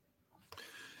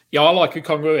 Yeah, I like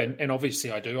Okongwu, and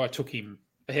obviously I do. I took him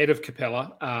ahead of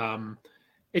Capella.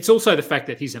 It's also the fact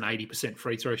that he's an 80%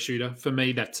 free throw shooter. For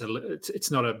me,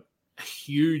 it's not a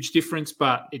huge difference,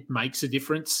 but it makes a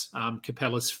difference.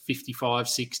 Capella's 55,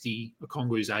 60,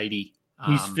 Okongwu's 80.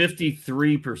 He's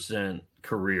 53%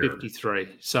 career. 53.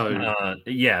 So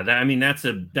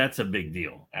that's a big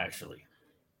deal, actually.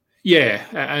 Yeah,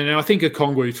 and I think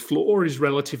Okongwu's floor is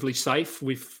relatively safe.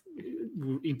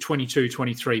 In 22,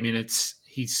 23 minutes,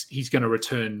 he's going to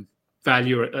return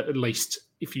value at least.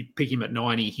 If you pick him at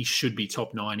 90, he should be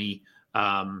top 90.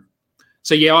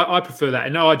 So, yeah, I prefer that.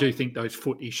 And I do think those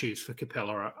foot issues for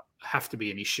Capella have to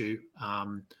be an issue.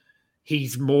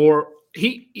 He's more –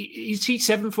 is he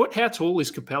 7 foot? How tall is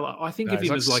Capella? I think of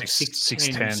him as like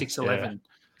 6'10", 6'11". Yeah.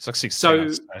 It's like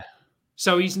 6'10".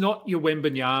 So he's not your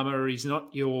Wembanyama. He's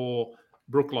not your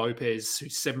Brook Lopez,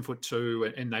 who's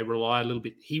 7'2", and they rely a little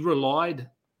bit. He relied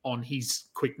on his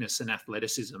quickness and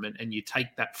athleticism, and you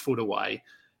take that foot away,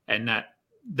 and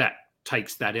that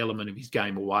takes that element of his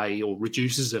game away or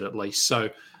reduces it at least. So,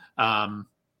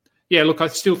 look, I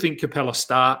still think Capella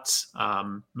starts.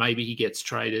 Maybe he gets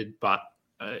traded, but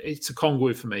it's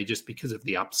Okongwu for me just because of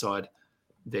the upside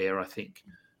there, I think.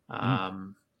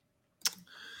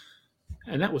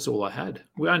 And that was all I had.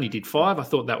 We only did 5. I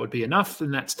thought that would be enough,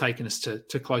 and that's taken us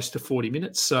to close to 40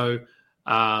 minutes. So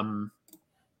I'll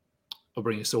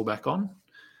bring us all back on.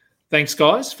 Thanks,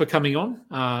 guys, for coming on.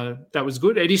 That was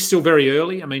good. It is still very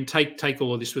early. I mean, take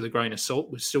all of this with a grain of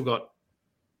salt. We've still got,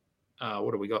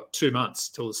 what have we got? 2 months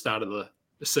till the start of the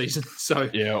season. So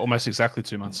yeah, almost exactly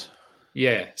 2 months.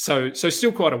 Yeah, so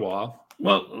still quite a while.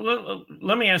 Well,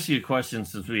 let me ask you a question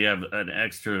since we have an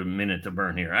extra minute to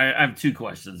burn here. I have 2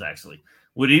 questions, actually.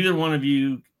 Would either one of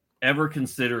you ever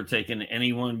consider taking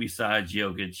anyone besides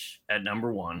Jokic at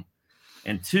number 1?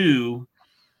 And 2,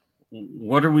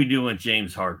 what are we doing with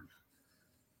James Harden?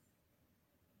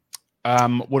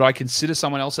 Would I consider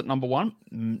someone else at number 1?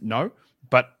 No.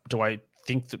 But do I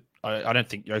think that I don't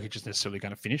think Jokic is necessarily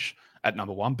going to finish at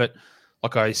number 1, but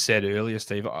like I said earlier,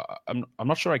 Steve, I'm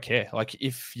not sure I care. Like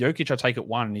if Jokic I take at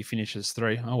 1 and he finishes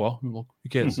 3, oh well, who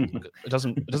cares? It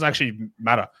doesn't actually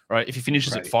matter, right? If he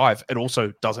finishes at 5, it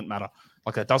also doesn't matter.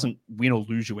 Like that doesn't win or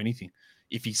lose you anything.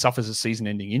 If he suffers a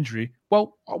season-ending injury,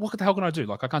 well, what the hell can I do?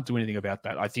 Like I can't do anything about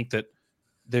that. I think that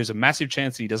there's a massive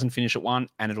chance that he doesn't finish at 1,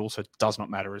 and it also does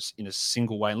not matter in a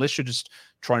single way, unless you're just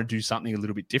trying to do something a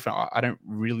little bit different. I don't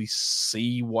really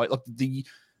see why. Like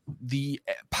the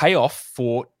payoff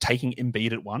for taking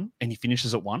Embiid at 1 and he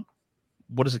finishes at 1,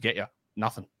 what does it get you?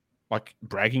 Nothing. Like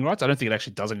bragging rights? I don't think it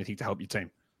actually does anything to help your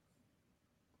team.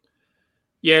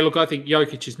 Yeah, look, I think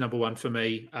Jokic is number 1 for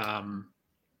me.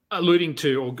 Alluding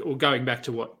to or going back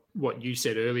to what you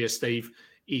said earlier, Steve,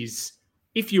 is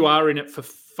if you are in it for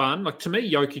fun, like to me,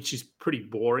 Jokic is pretty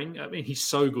boring. I mean, he's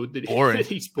so good that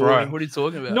he's boring. Bro, what are you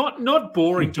talking about? Not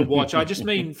boring to watch. I just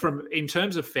mean in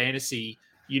terms of fantasy,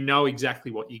 you know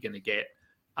exactly what you're going to get.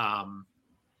 I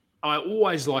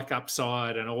always like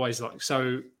upside and always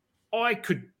so I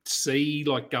could see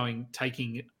like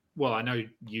taking well, I know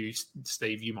you,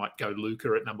 Steve, you might go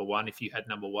Luka at number one if you had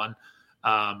number one.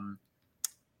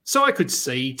 So I could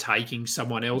see taking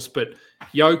someone else, but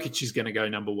Jokic is going to go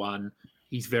number one.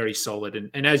 He's very solid.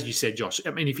 And as you said, Josh,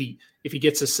 I mean, if he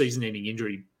gets a season-ending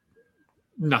injury,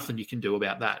 nothing you can do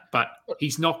about that. But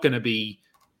he's not going to be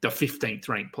the 15th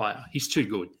ranked player. He's too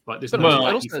good. Like there's no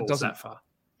way he falls that far.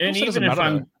 And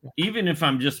even if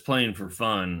I'm just playing for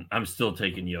fun, I'm still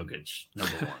taking Jokic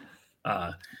number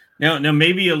one. Now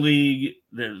maybe a league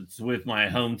that's with my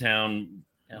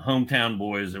hometown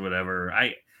boys or whatever.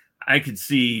 I could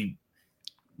see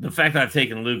the fact that I've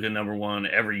taken Luka number one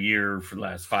every year for the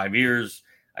last 5 years.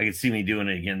 I could see me doing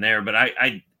it again there, but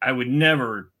I would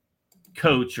never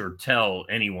coach or tell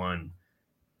anyone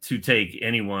to take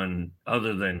anyone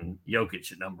other than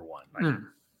Jokic at number one. Like,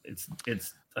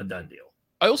 it's a done deal.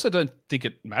 I also don't think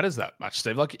it matters that much,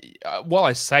 Steve. Like, while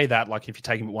I say that, like if you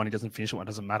take him at one, he doesn't finish at one, it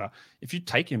doesn't matter. If you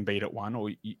take Embiid at one, or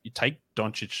you take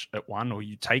Doncic at one, or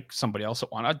you take somebody else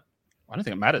at one, I don't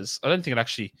think it matters. I don't think it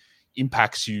actually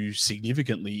impacts you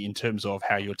significantly in terms of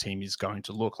how your team is going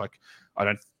to look. Like, I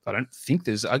don't think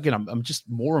there's, again, I'm just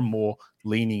more and more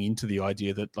leaning into the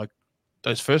idea that like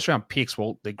those first round picks,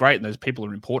 well, they're great and those people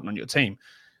are important on your team.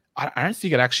 I don't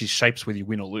think it actually shapes whether you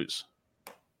win or lose.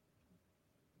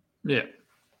 Yeah.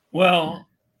 Well,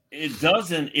 it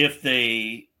doesn't if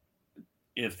they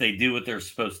do what they're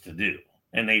supposed to do.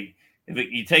 And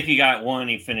you take a guy at one,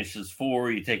 he finishes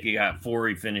 4. You take a guy at 4,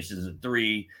 he finishes at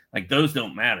 3. Like those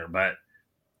don't matter. But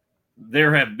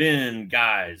there have been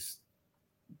guys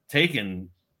taken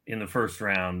in the first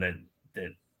round that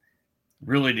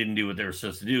really didn't do what they were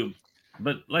supposed to do.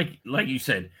 But like you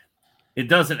said, it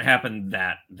doesn't happen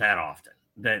that often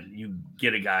that you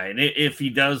get a guy, and if he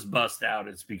does bust out,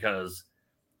 it's because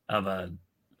of a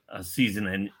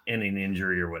season-ending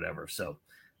injury or whatever. So,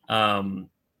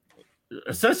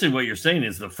 essentially, what you're saying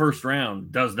is the first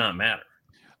round does not matter.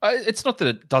 It's not that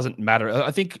it doesn't matter.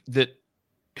 I think that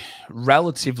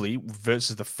relatively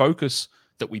versus the focus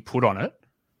that we put on it,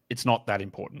 it's not that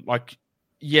important. Like,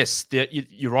 yes,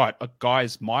 you're right.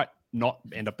 Guys might not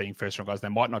end up being first round guys. They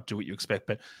might not do what you expect,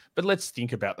 but let's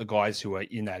think about the guys who are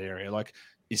in that area. Like,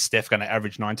 is Steph going to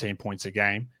average 19 points a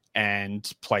game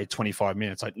and play 25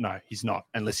 minutes? Like, no, he's not,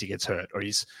 unless he gets hurt. Or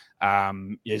is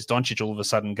Doncic all of a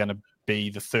sudden going to be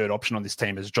the third option on this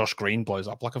team as Josh Green blows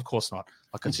up? Like, of course not.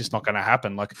 Like, it's just not going to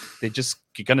happen. Like, they're just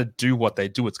going to do what they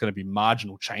do. It's going to be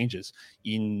marginal changes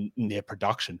in their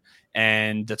production.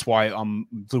 And that's why I'm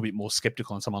a little bit more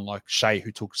skeptical on someone like Shea,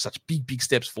 who took such big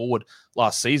steps forward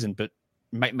last season, but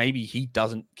maybe he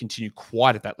doesn't continue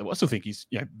quite at that level. I still think he's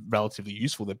relatively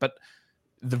useful there, but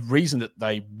the reason that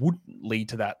they wouldn't lead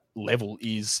to that level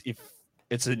is if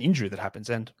it's an injury that happens,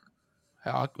 and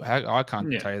I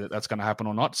can't tell you that that's going to happen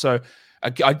or not. So I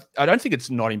don't think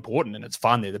it's not important, and it's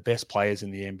fun. They're the best players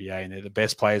in the NBA, and they're the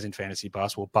best players in fantasy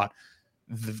basketball. But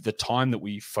the time that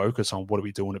we focus on what are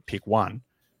we doing at pick 1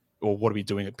 or what are we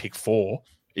doing at pick 4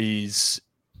 is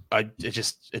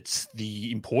it's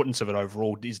the importance of it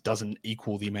overall doesn't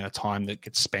equal the amount of time that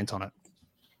gets spent on it.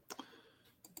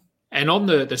 And on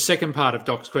the second part of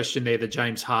Doc's question there, the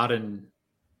James Harden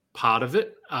part of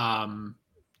it,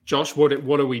 Josh, what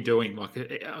are we doing? Like,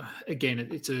 again,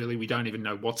 it's early. We don't even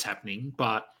know what's happening.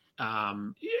 But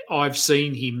I've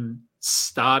seen him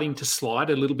starting to slide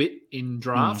a little bit in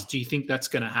drafts. Do you think that's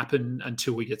going to happen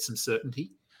until we get some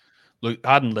certainty? Look,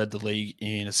 Harden led the league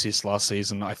in assists last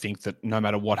season. I think that no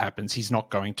matter what happens, he's not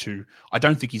going to – I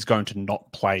don't think he's going to not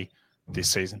play this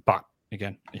season. But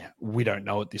again, we don't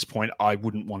know at this point. I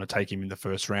wouldn't want to take him in the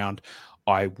first round.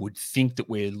 I would think that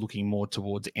we're looking more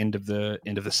towards the end of the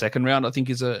second round. I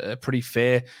think is a pretty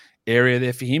fair area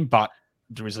there for him, but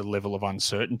there is a level of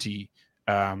uncertainty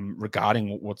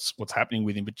regarding what's happening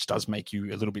with him, which does make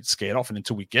you a little bit scared off. And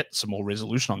until we get some more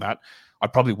resolution on that, I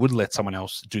probably would let someone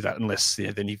else do that. Unless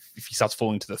then if he starts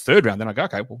falling to the third round, then I go,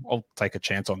 okay, well, I'll take a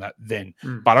chance on that then.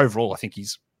 But overall, I think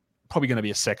he's probably going to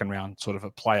be a second round sort of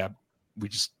a player. We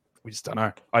just don't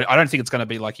know. I don't think it's going to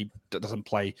be like he doesn't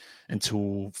play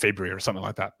until February or something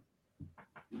like that.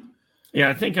 Yeah,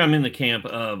 I think I'm in the camp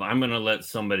of I'm going to let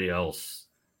somebody else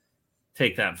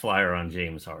take that flyer on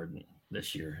James Harden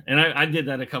this year. And I did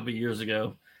that a couple of years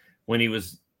ago when he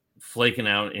was flaking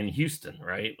out in Houston,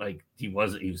 right? Like he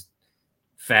was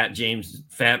fat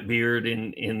beard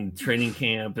in training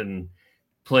camp and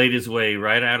played his way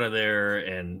right out of there.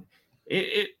 And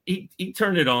he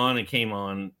turned it on and came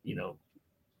on,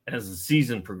 as the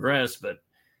season progressed, but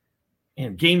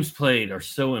games played are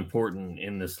so important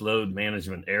in this load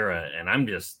management era. And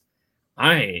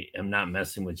I am not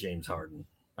messing with James Harden.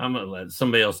 I'm going to let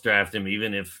somebody else draft him,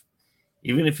 even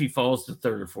if he falls to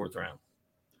third or fourth round.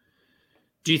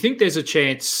 Do you think there's a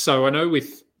chance? So I know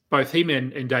with both him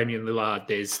and Damian Lillard,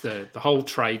 there's the whole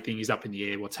trade thing is up in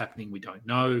the air. What's happening, we don't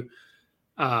know.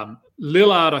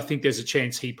 Lillard, I think there's a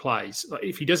chance he plays. Like,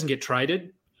 if he doesn't get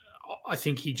traded, I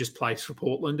think he just plays for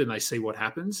Portland and they see what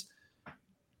happens.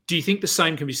 Do you think the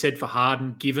same can be said for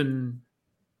Harden, given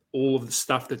all of the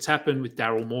stuff that's happened with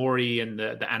Daryl Morey and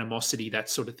the animosity, that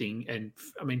sort of thing? And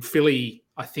I mean, Philly,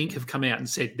 I think, have come out and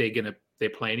said they're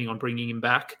planning on bringing him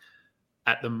back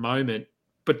at the moment.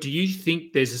 But do you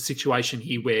think there's a situation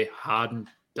here where Harden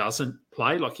doesn't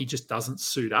play, like he just doesn't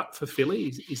suit up for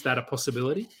Philly? Is that a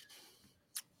possibility?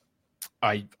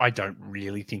 I don't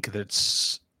really think that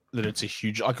it's a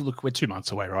huge. Look, we're 2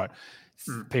 months away, right?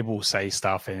 People say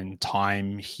stuff, and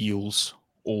time heals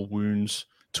all wounds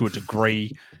to a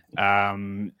degree.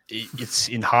 It's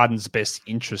in Harden's best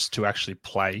interest to actually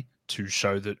play, to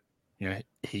show that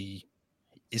he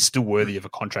is still worthy of a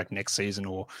contract next season,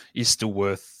 or is still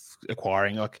worth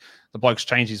acquiring. Like, the bloke's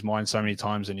changed his mind so many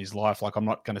times in his life. Like, I'm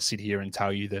not going to sit here and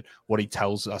tell you that what he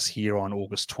tells us here on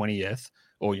August 20th,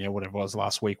 or whatever it was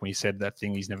last week when he said that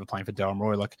thing, he's never playing for Daryl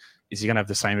Morey. Like, is he going to have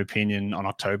the same opinion on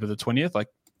October the 20th? Like,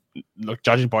 look,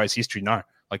 judging by his history, no.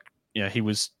 Like, he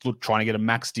was trying to get a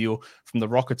max deal from the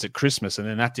Rockets at Christmas, and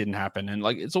then that didn't happen. And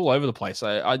like, it's all over the place.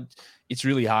 It's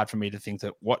really hard for me to think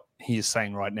that what he is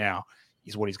saying right now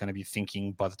is what he's going to be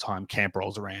thinking by the time camp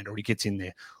rolls around, or he gets in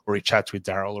there, or he chats with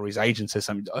Daryl, or his agent says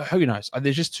something. Who knows?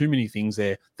 There's just too many things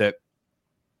there that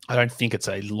I don't think it's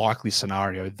a likely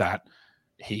scenario that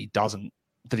he doesn't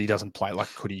play.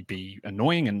 Like, could he be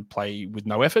annoying and play with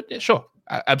no effort? Yeah, sure,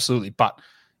 absolutely. But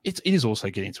it is also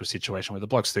getting to a situation where the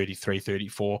bloke's 33,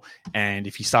 34, and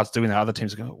if he starts doing that, other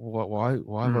teams are going, why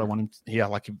would I want him here?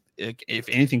 Like, if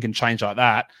anything can change like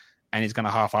that, and he's going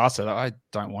to half-ass it, I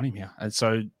don't want him here. And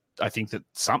so I think that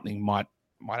something might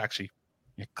actually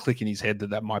click in his head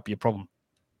that might be a problem.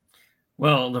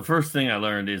 Well, the first thing I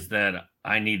learned is that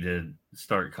I need to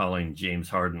start calling James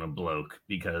Harden a bloke,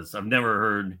 because I've never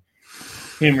heard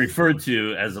him referred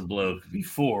to as a bloke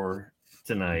before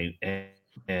tonight,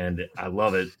 and I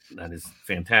love it. That is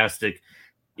fantastic.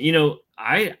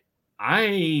 I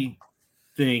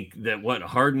think that what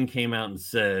Harden came out and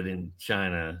said in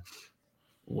China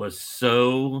was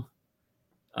so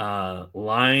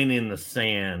line in the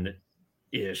sand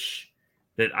ish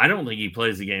that I don't think he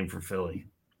plays the game for Philly,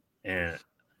 and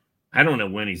I don't know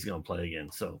when he's going to play again.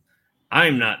 So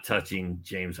I'm not touching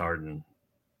James Harden.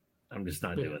 I'm just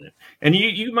not doing it. And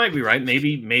you might be right.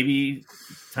 Maybe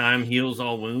time heals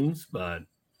all wounds, but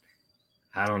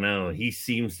I don't know. He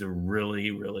seems to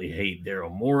really, really hate Daryl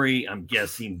Morey. I'm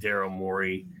guessing Daryl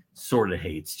Morey sort of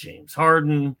hates James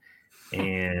Harden,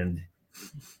 and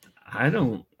I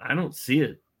don't see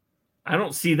it. I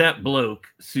don't see that bloke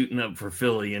suiting up for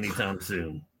Philly anytime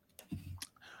soon.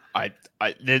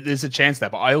 There's a chance there,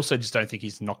 but I also just don't think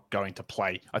he's not going to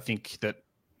play. I think that,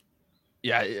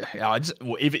 even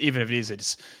if it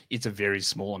is, it's a very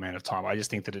small amount of time. I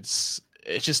just think that it's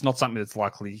just not something that's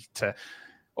likely to.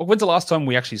 When's the last time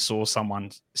we actually saw someone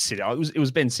sit out? It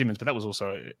was Ben Simmons, but that was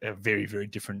also a very, very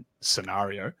different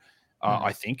scenario.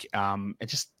 I think they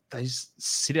just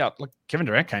sit out. Like, Kevin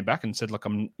Durant came back and said, "Look,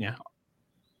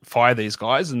 fire these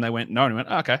guys," and they went no, and he went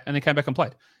okay, and they came back and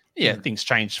played. Things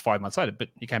changed 5 months later, but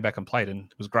he came back and played, and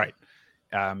it was great.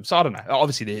 So I don't know.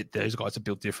 Obviously, those guys are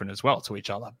built different as well to each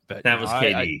other. But that was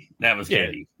KD.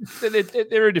 KD. They're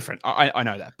very different. I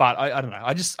know that, but I don't know.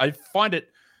 I find it.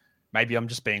 Maybe I'm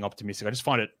just being optimistic. I just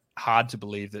find it hard to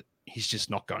believe that he's just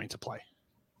not going to play.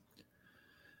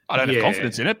 I don't have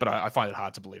confidence in it, but I find it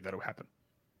hard to believe that will happen.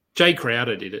 Jay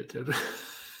Crowder did it.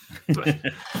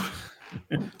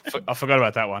 I forgot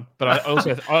about that one. But I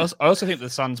also think the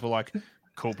Suns were like,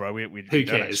 cool, bro. We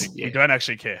don't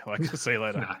actually care. Like, see you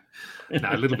later. No,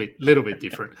 a little bit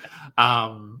different.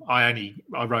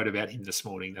 I wrote about him this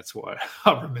morning. That's why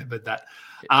I remembered that.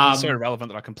 It's so irrelevant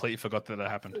that I completely forgot that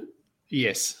happened.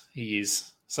 Yes, he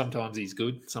is. Sometimes he's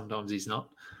good. Sometimes he's not.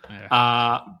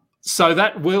 Yeah. So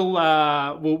that we'll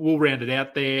round it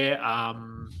out there.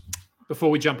 Before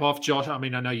we jump off, Josh, I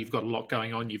mean, I know you've got a lot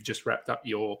going on. You've just wrapped up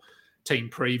your team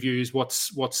previews.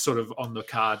 What's sort of on the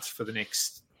cards for the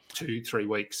next 2-3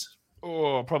 weeks?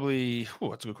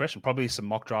 That's a good question. Probably some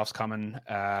mock drafts coming.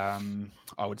 I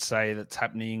would say that's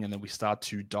happening, and then we start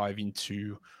to dive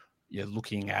into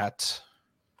looking at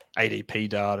ADP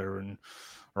data and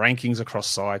rankings across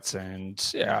sites, and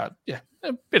a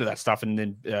bit of that stuff, and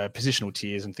then positional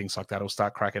tiers and things like that will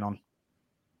start cracking on.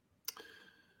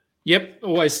 Yep,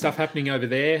 always stuff happening over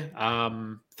there.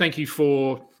 Thank you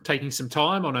for taking some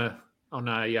time on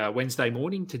a Wednesday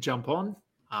morning to jump on.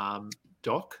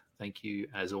 Doc, thank you,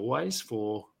 as always,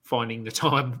 for finding the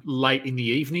time late in the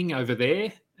evening over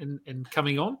there and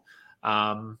coming on.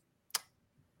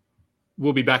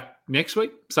 We'll be back next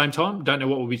week, same time. Don't know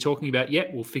what we'll be talking about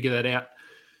yet. We'll figure that out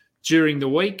during the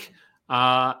week.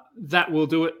 That will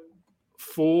do it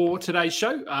for today's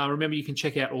show. Remember, you can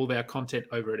check out all of our content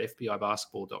over at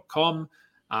fbibasketball.com.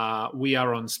 We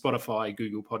are on Spotify,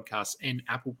 Google Podcasts, and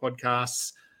Apple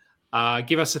Podcasts.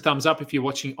 Give us a thumbs up if you're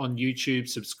watching on YouTube.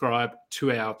 Subscribe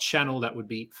to our channel. That would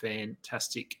be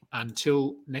fantastic.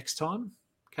 Until next time,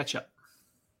 catch up.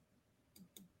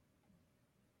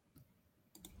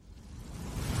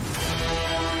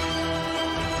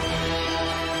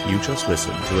 You just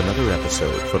listened to another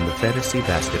episode from the Fantasy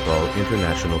Basketball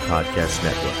International Podcast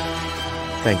Network.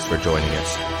 Thanks for joining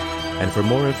us. And for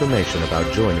more information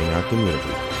about joining our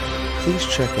community, please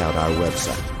check out our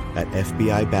website at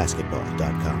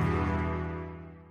fbibasketball.com.